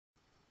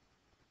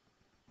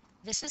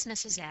This is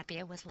Mrs.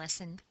 Zappia with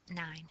Lesson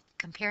 9,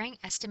 Comparing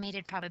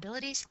Estimated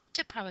Probabilities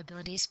to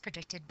Probabilities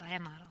Predicted by a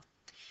Model.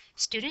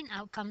 Student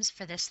outcomes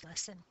for this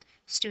lesson.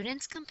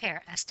 Students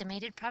compare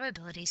estimated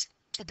probabilities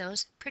to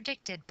those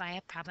predicted by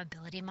a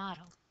probability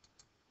model.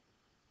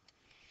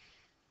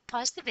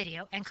 Pause the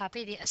video and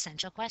copy the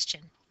essential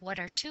question. What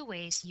are two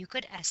ways you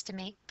could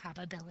estimate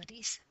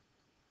probabilities?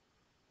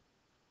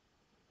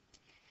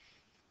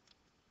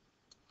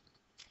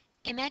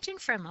 Imagine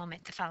for a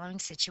moment the following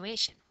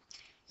situation.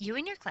 You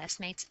and your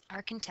classmates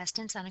are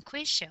contestants on a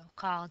quiz show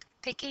called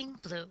Picking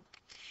Blue.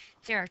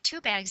 There are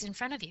two bags in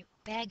front of you,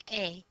 bag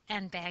A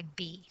and bag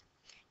B.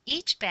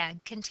 Each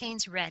bag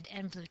contains red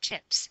and blue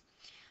chips.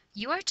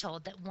 You are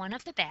told that one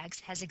of the bags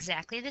has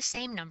exactly the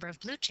same number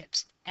of blue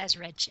chips as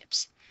red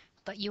chips,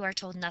 but you are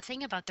told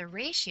nothing about the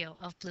ratio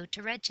of blue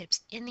to red chips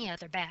in the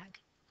other bag.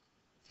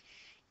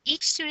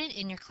 Each student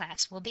in your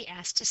class will be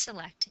asked to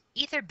select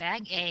either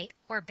bag A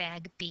or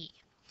bag B.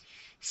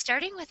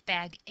 Starting with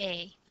bag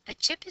A, a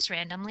chip is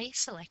randomly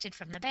selected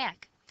from the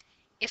bag.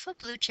 If a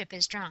blue chip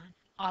is drawn,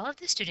 all of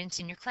the students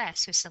in your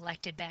class who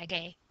selected bag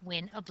A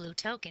win a blue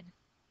token.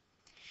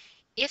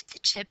 If the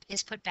chip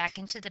is put back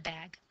into the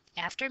bag,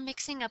 after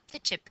mixing up the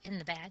chip in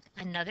the bag,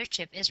 another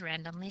chip is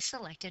randomly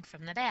selected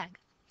from the bag.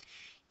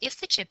 If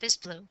the chip is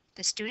blue,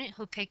 the student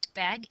who picked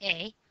bag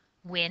A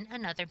win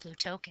another blue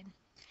token.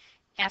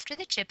 After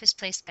the chip is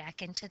placed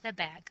back into the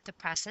bag, the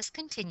process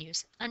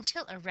continues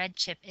until a red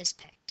chip is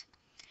picked.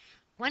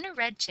 When a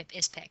red chip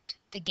is picked,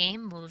 the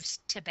game moves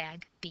to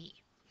bag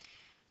B.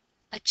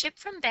 A chip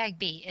from bag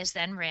B is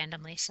then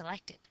randomly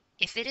selected.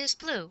 If it is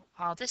blue,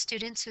 all the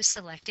students who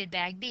selected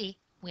bag B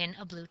win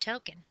a blue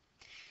token.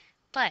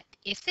 But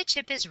if the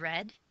chip is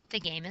red, the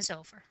game is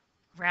over.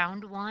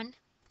 Round 1,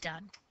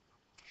 done.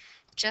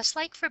 Just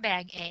like for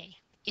bag A,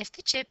 if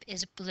the chip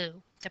is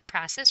blue, the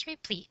process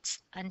repeats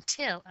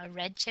until a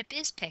red chip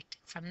is picked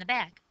from the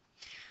bag.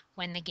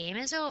 When the game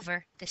is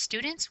over, the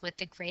students with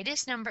the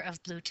greatest number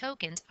of blue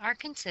tokens are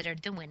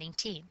considered the winning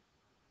team.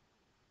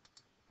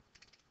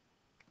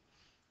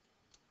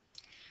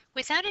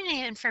 Without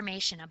any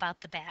information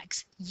about the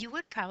bags, you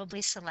would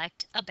probably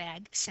select a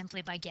bag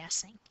simply by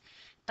guessing.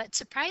 But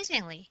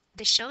surprisingly,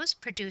 the show's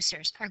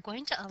producers are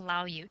going to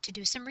allow you to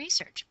do some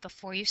research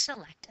before you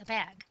select a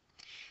bag.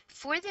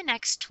 For the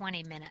next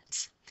 20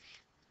 minutes,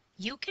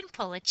 you can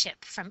pull a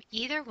chip from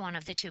either one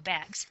of the two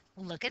bags,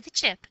 look at the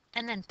chip,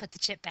 and then put the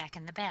chip back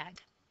in the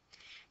bag.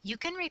 You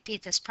can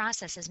repeat this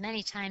process as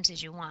many times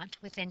as you want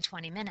within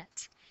 20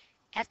 minutes.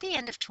 At the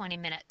end of 20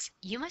 minutes,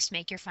 you must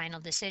make your final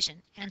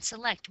decision and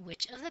select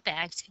which of the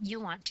bags you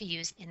want to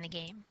use in the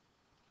game.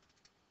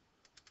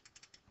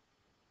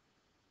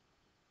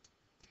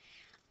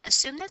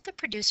 Assume that the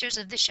producers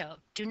of the show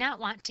do not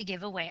want to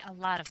give away a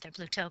lot of their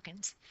blue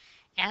tokens.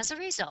 As a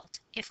result,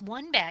 if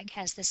one bag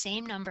has the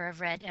same number of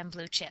red and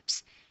blue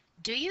chips,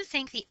 do you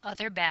think the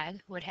other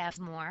bag would have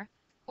more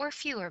or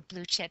fewer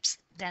blue chips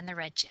than the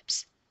red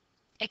chips?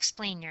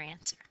 Explain your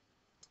answer.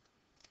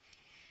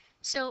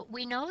 So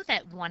we know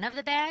that one of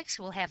the bags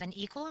will have an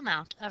equal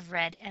amount of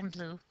red and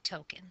blue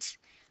tokens.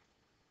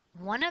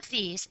 One of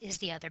these is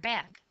the other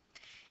bag,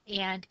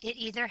 and it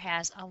either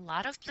has a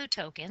lot of blue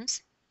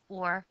tokens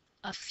or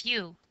a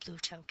few blue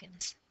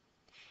tokens.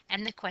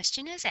 And the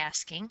question is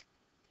asking,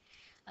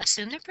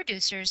 assume the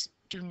producers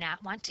do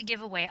not want to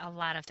give away a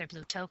lot of their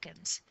blue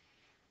tokens.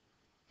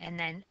 And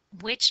then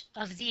which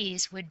of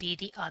these would be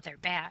the other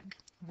bag?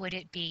 Would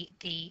it be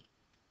the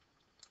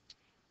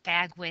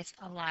bag with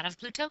a lot of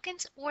blue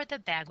tokens or the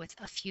bag with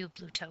a few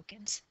blue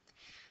tokens?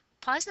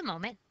 Pause a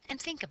moment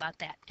and think about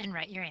that and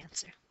write your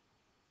answer.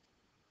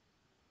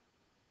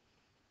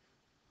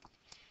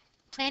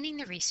 Planning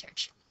the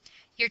research.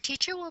 Your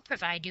teacher will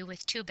provide you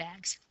with two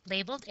bags,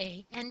 labeled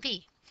A and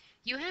B.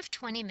 You have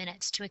 20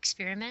 minutes to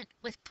experiment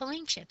with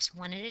pulling chips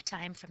one at a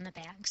time from the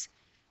bags.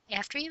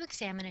 After you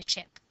examine a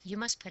chip, you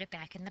must put it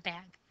back in the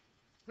bag.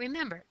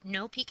 Remember,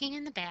 no peeking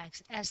in the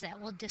bags, as that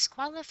will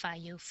disqualify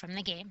you from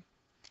the game.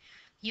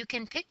 You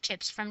can pick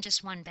chips from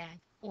just one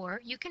bag,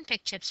 or you can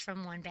pick chips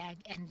from one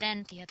bag and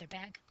then the other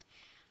bag.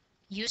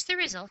 Use the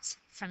results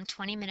from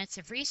 20 minutes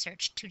of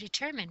research to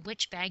determine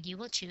which bag you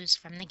will choose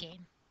from the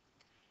game.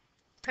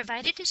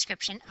 Provide a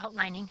description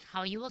outlining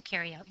how you will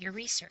carry out your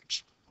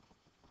research.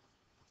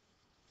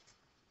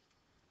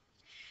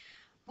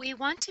 We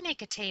want to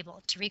make a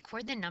table to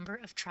record the number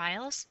of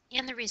trials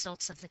and the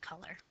results of the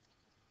color.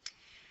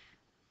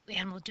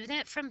 And we'll do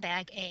that from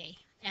bag A,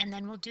 and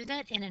then we'll do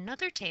that in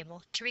another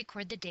table to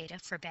record the data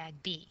for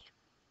bag B.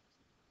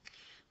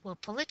 We'll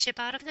pull a chip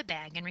out of the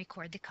bag and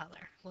record the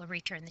color. We'll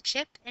return the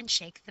chip and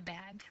shake the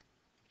bag,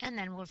 and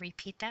then we'll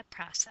repeat that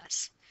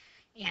process.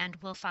 And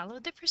we'll follow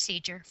the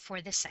procedure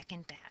for the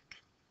second bag.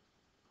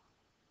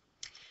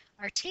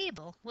 Our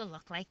table will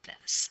look like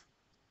this.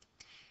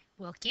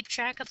 We'll keep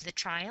track of the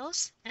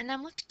trials, and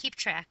then we'll keep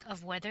track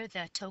of whether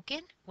the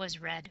token was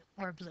red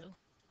or blue.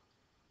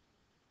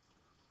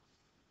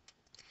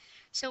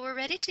 So we're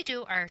ready to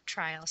do our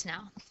trials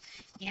now.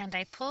 And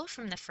I pull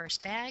from the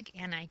first bag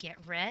and I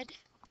get red,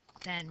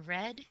 then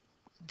red,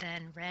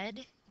 then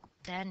red,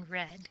 then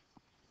red.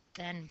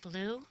 then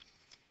blue,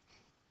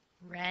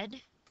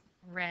 red,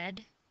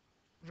 red,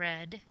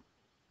 red,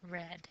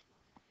 red,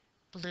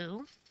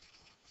 blue,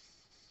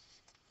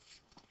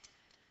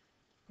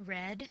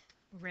 red,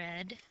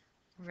 red,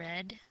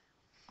 red,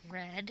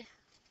 red,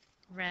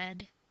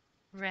 red,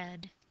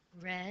 red,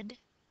 red,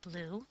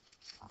 blue,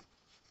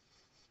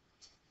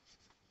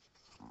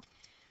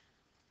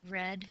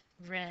 red,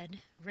 red,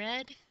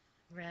 red,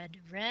 red,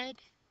 red,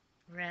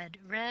 red,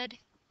 red,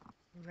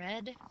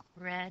 red,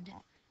 red,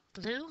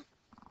 blue,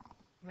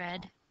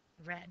 red,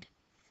 red.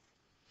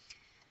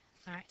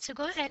 All right, so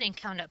go ahead and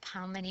count up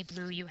how many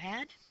blue you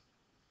had.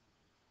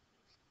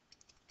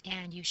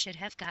 And you should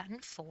have gotten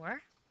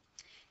 4.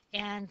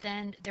 And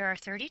then there are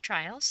 30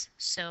 trials.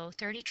 So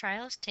 30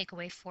 trials take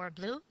away 4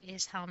 blue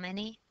is how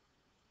many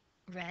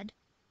red?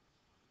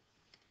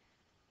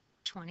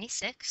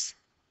 26.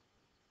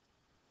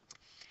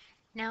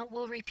 Now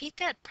we'll repeat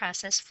that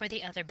process for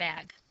the other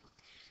bag.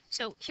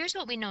 So here's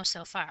what we know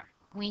so far.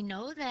 We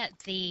know that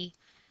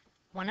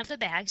one of the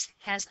bags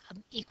has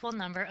an equal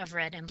number of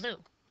red and blue.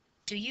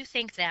 Do you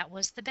think that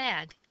was the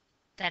bag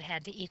that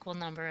had the equal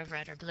number of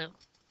red or blue?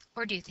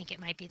 Or do you think it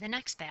might be the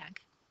next bag?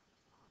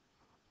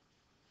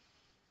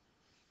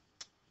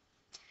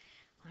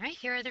 All right,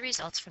 here are the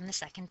results from the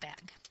second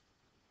bag.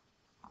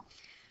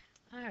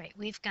 All right,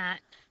 we've got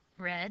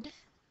red,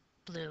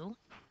 blue,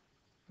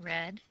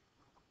 red,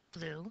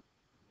 blue,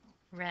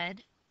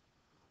 red,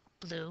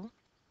 blue,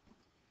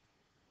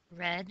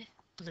 red,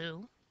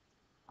 blue,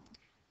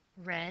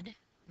 red,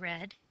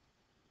 red,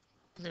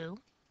 blue,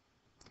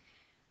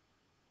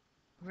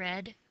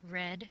 red,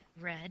 red,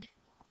 red,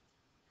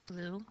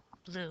 blue,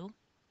 blue,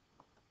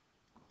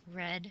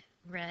 red,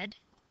 red,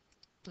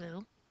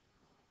 blue,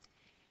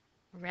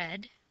 red,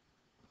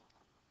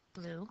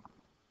 blue,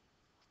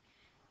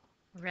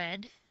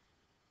 red,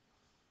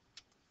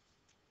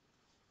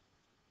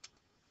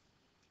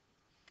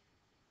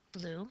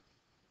 blue,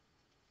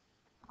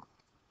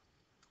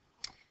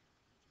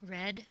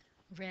 red,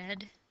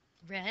 red,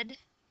 red,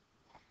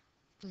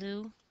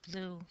 blue,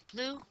 blue,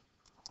 blue,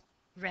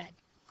 red.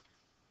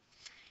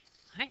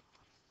 All right,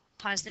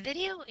 pause the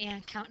video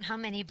and count how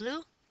many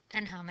blue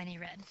and how many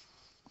red.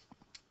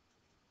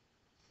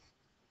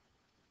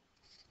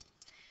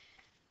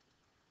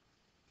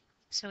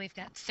 So we've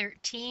got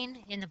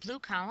 13 in the blue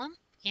column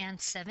and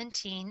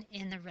 17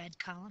 in the red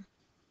column.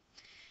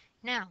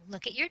 Now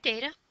look at your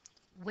data.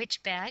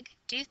 Which bag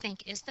do you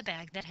think is the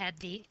bag that had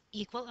the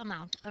equal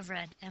amount of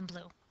red and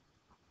blue?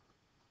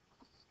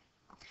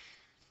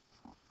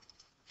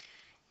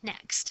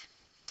 Next,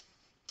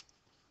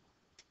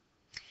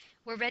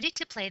 we're ready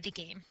to play the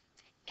game.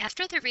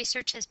 After the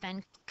research has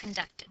been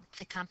conducted,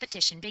 the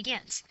competition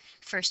begins.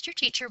 First, your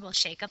teacher will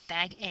shake up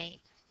bag A.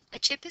 A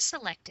chip is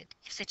selected.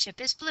 If the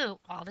chip is blue,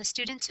 all the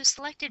students who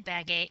selected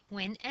bag A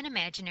win an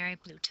imaginary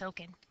blue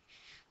token.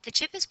 The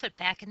chip is put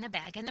back in the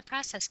bag and the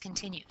process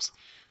continues.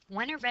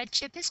 When a red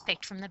chip is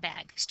picked from the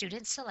bag,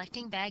 students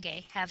selecting bag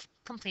A have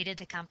completed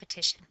the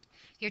competition.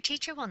 Your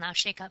teacher will now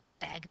shake up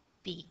bag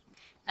B.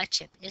 A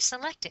chip is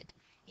selected.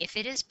 If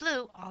it is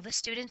blue, all the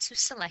students who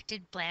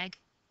selected bag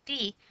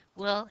B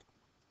will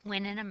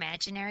win an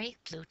imaginary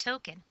blue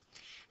token.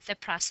 The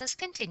process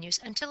continues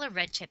until a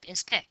red chip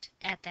is picked.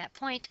 At that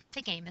point,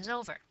 the game is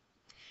over.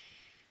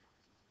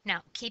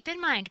 Now, keep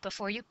in mind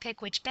before you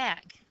pick which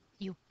bag,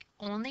 you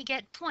only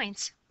get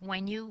points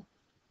when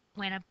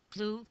a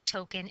blue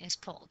token is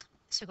pulled.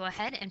 So go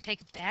ahead and pick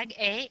bag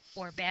A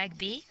or bag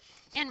B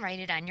and write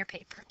it on your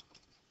paper.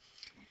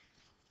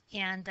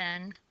 And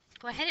then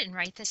go ahead and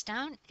write this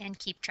down and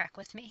keep track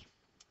with me.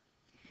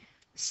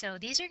 So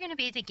these are going to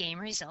be the game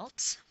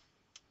results.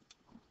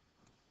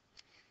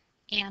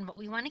 And what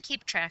we want to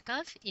keep track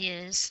of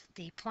is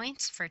the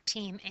points for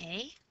Team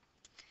A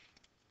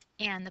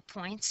and the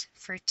points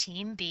for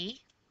Team B.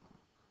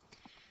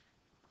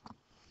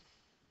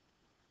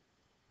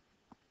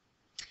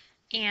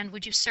 And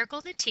would you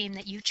circle the team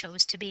that you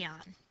chose to be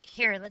on?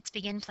 Here, let's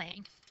begin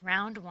playing.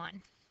 Round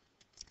 1.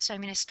 So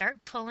I'm going to start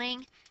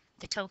pulling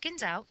the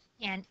tokens out,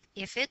 and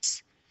if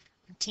it's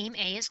Team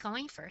A is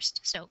going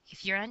first. So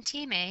if you're on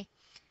Team A,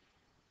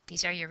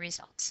 these are your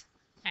results.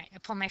 All right, I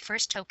pull my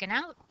first token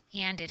out,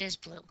 and it is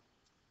blue.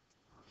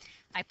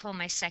 I pull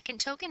my second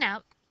token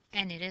out,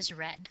 and it is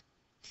red.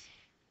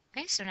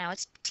 Okay, so now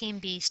it's Team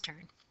B's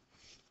turn.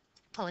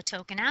 Pull a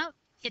token out,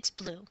 it's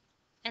blue,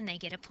 and they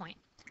get a point.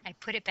 I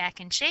put it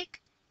back and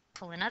shake,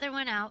 pull another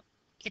one out,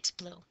 it's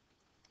blue.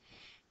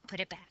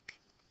 Put it back.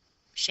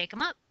 Shake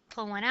them up,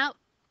 pull one out,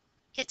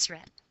 it's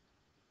red.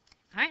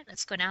 All right,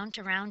 let's go down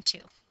to round 2.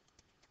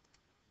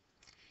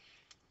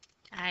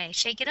 I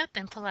shake it up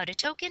and pull out a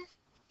token,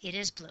 it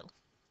is blue.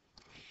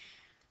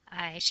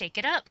 I shake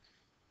it up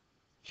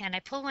and I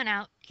pull one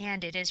out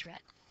and it is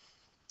red.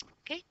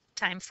 Okay,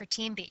 time for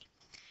Team B.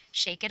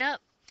 Shake it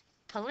up,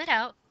 pull it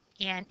out,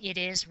 and it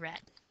is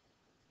red.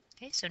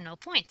 Okay, so no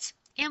points.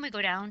 And we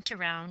go down to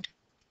round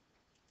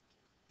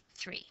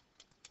 3.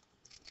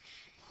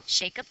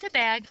 Shake up the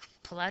bag,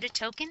 pull out a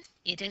token,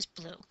 it is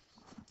blue.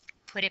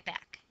 Put it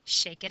back.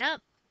 Shake it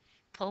up,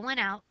 pull one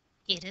out,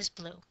 it is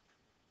blue.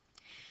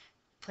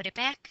 Put it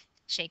back,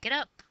 shake it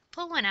up,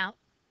 pull one out,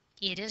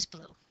 it is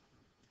blue.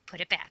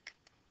 Put it back,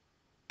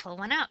 pull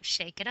one out,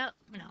 shake it up.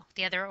 No,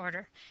 the other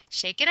order.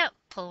 Shake it up,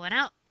 pull one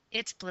out,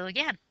 it's blue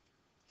again.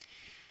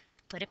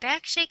 Put it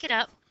back, shake it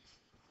up,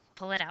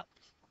 pull it out.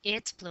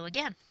 It's blue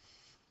again.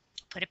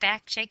 Put it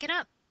back, shake it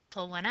up,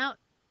 pull one out.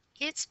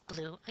 It's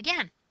blue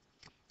again.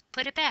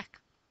 Put it back,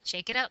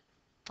 shake it up,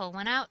 pull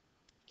one out.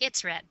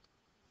 It's red.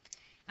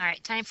 All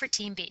right, time for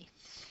Team B.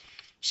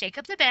 Shake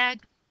up the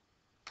bag,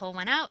 pull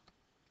one out.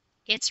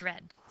 It's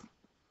red.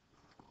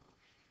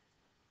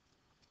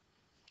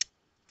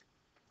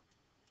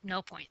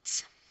 No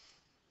points.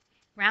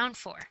 Round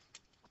 4.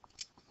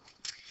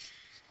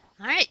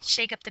 All right,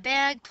 shake up the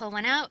bag, pull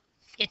one out.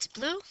 It's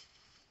blue.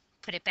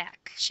 Put it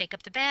back. Shake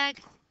up the bag,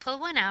 pull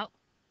one out.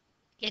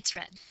 It's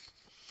red.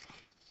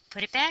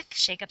 Put it back,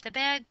 shake up the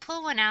bag,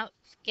 pull one out.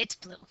 It's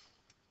blue.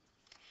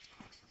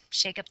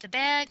 Shake up the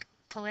bag,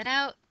 pull it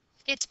out.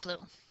 It's blue.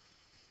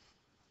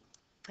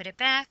 Put it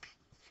back,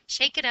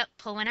 shake it up,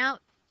 pull one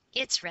out.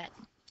 It's red.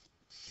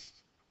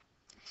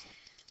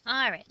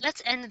 All right,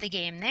 let's end the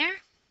game there.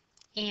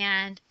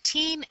 And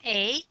Team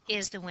A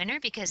is the winner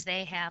because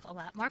they have a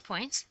lot more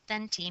points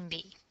than Team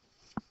B.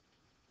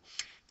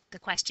 The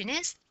question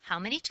is, how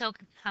many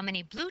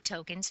blue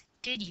tokens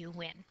did you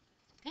win?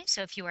 Okay,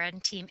 so if you are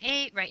on Team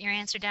A, write your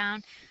answer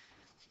down,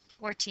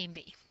 or Team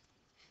B.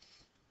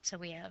 So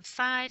we have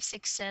 5,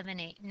 6, 7,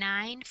 8,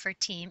 9 for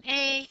Team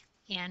A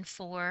and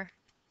 4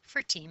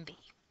 for Team B.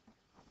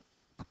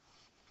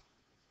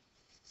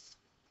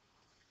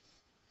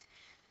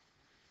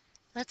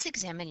 Let's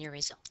examine your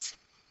results.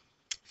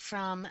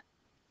 From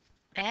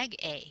bag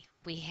A,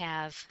 we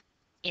have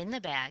in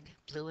the bag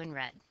blue and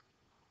red.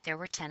 There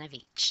were 10 of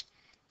each.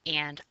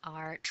 And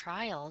our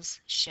trials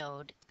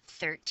showed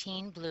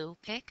 13 blue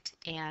picked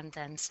and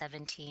then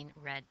 17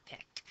 red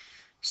picked.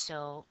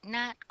 So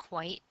not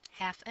quite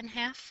half and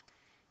half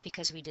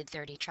because we did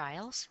 30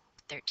 trials.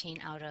 13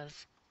 out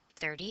of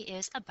 30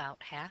 is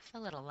about half, a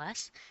little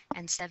less,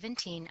 and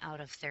 17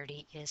 out of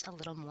 30 is a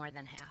little more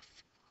than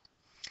half.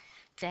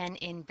 Then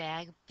in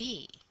bag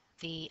B,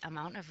 the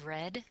amount of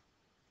red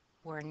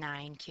were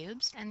 9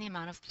 cubes and the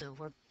amount of blue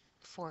were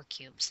 4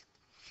 cubes.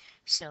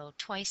 So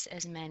twice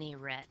as many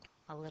red,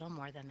 a little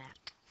more than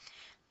that.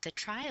 The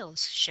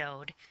trials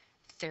showed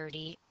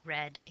 30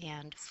 red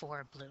and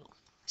 4 blue.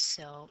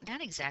 So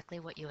not exactly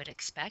what you would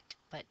expect,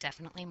 but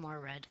definitely more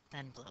red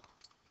than blue.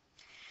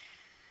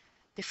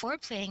 Before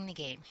playing the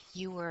game,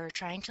 you were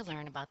trying to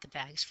learn about the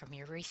bags from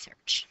your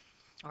research.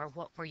 Or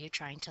what were you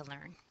trying to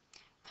learn?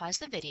 Pause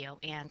the video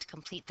and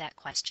complete that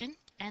question,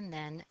 and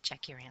then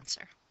check your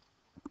answer.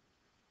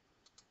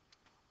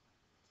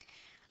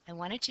 I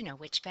wanted to know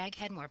which bag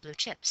had more blue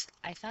chips.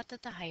 I thought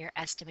that the higher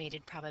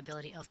estimated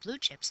probability of blue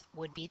chips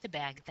would be the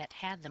bag that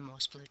had the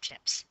most blue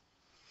chips.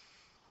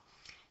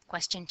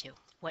 Question 2.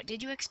 What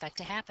did you expect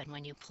to happen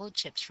when you pulled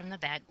chips from the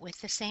bag with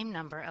the same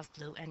number of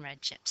blue and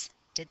red chips?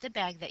 Did the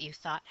bag that you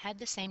thought had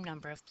the same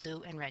number of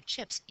blue and red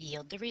chips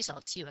yield the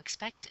results you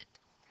expected?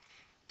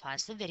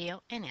 Pause the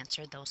video and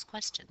answer those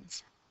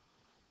questions.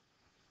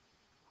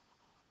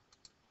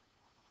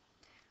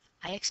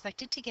 I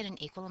expected to get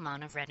an equal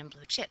amount of red and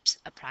blue chips,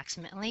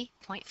 approximately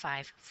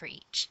 0.5 for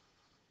each.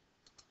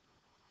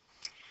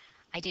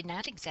 I did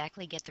not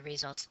exactly get the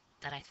results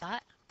that I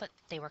thought, but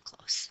they were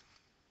close.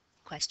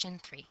 Question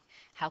 3.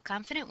 How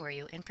confident were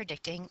you in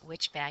predicting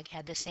which bag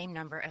had the same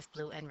number of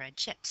blue and red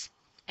chips?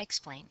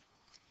 Explain.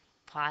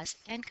 Pause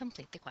and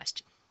complete the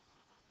question.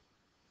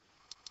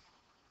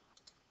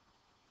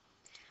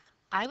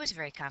 I was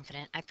very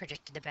confident I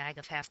predicted the bag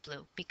of half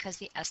blue because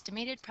the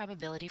estimated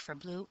probability for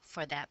blue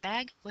for that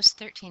bag was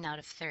 13 out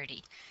of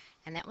 30,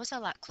 and that was a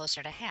lot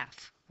closer to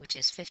half, which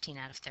is 15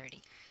 out of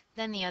 30,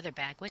 than the other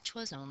bag, which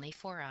was only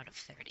 4 out of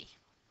 30.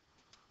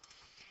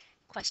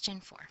 Question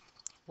 4.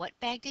 What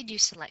bag did you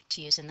select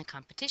to use in the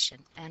competition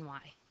and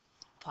why?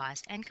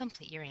 Pause and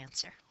complete your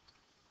answer.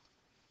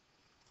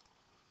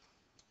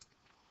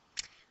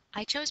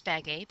 I chose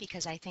bag A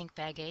because I think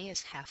bag A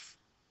is half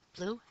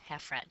blue,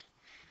 half red.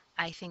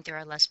 I think there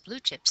are less blue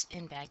chips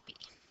in bag B.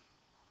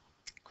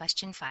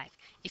 Question 5.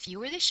 If you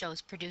were the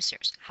show's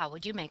producers, how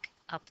would you make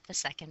up the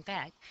second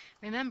bag?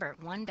 Remember,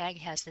 one bag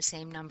has the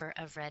same number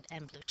of red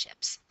and blue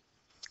chips.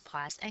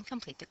 Pause and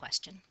complete the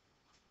question.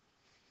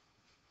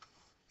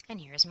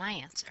 And here is my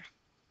answer.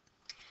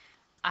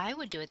 I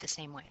would do it the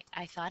same way.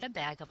 I thought a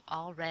bag of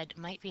all red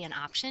might be an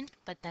option,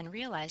 but then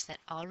realized that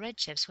all red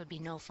chips would be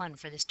no fun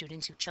for the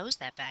students who chose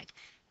that bag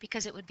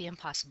because it would be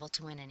impossible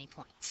to win any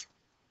points.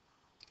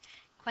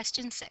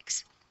 Question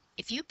 6.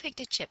 If you picked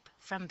a chip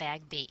from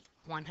bag B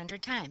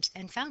 100 times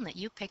and found that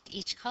you picked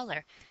each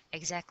color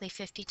exactly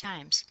 50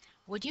 times,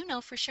 would you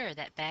know for sure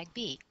that bag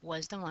B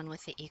was the one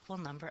with the equal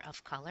number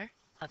of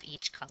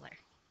each color?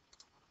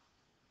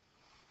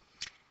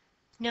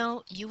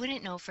 No, you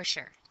wouldn't know for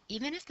sure.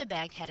 Even if the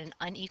bag had an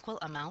unequal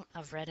amount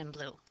of red and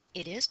blue,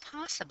 it is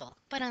possible,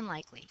 but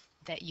unlikely,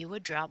 that you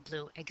would draw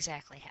blue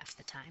exactly half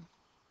the time.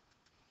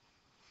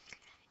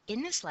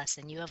 In this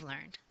lesson, you have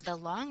learned the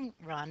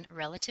long-run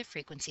relative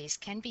frequencies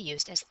can be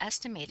used as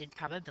estimated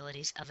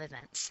probabilities of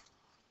events.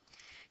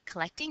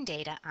 Collecting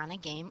data on a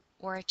game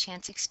or a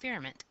chance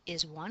experiment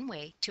is one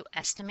way to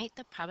estimate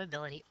the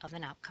probability of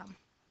an outcome.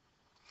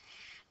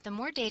 The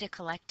more data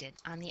collected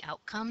on the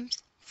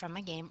outcomes from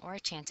a game or a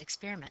chance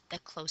experiment, the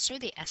closer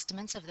the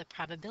estimates of the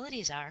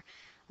probabilities are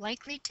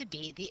likely to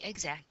be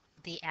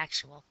the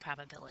actual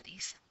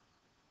probabilities.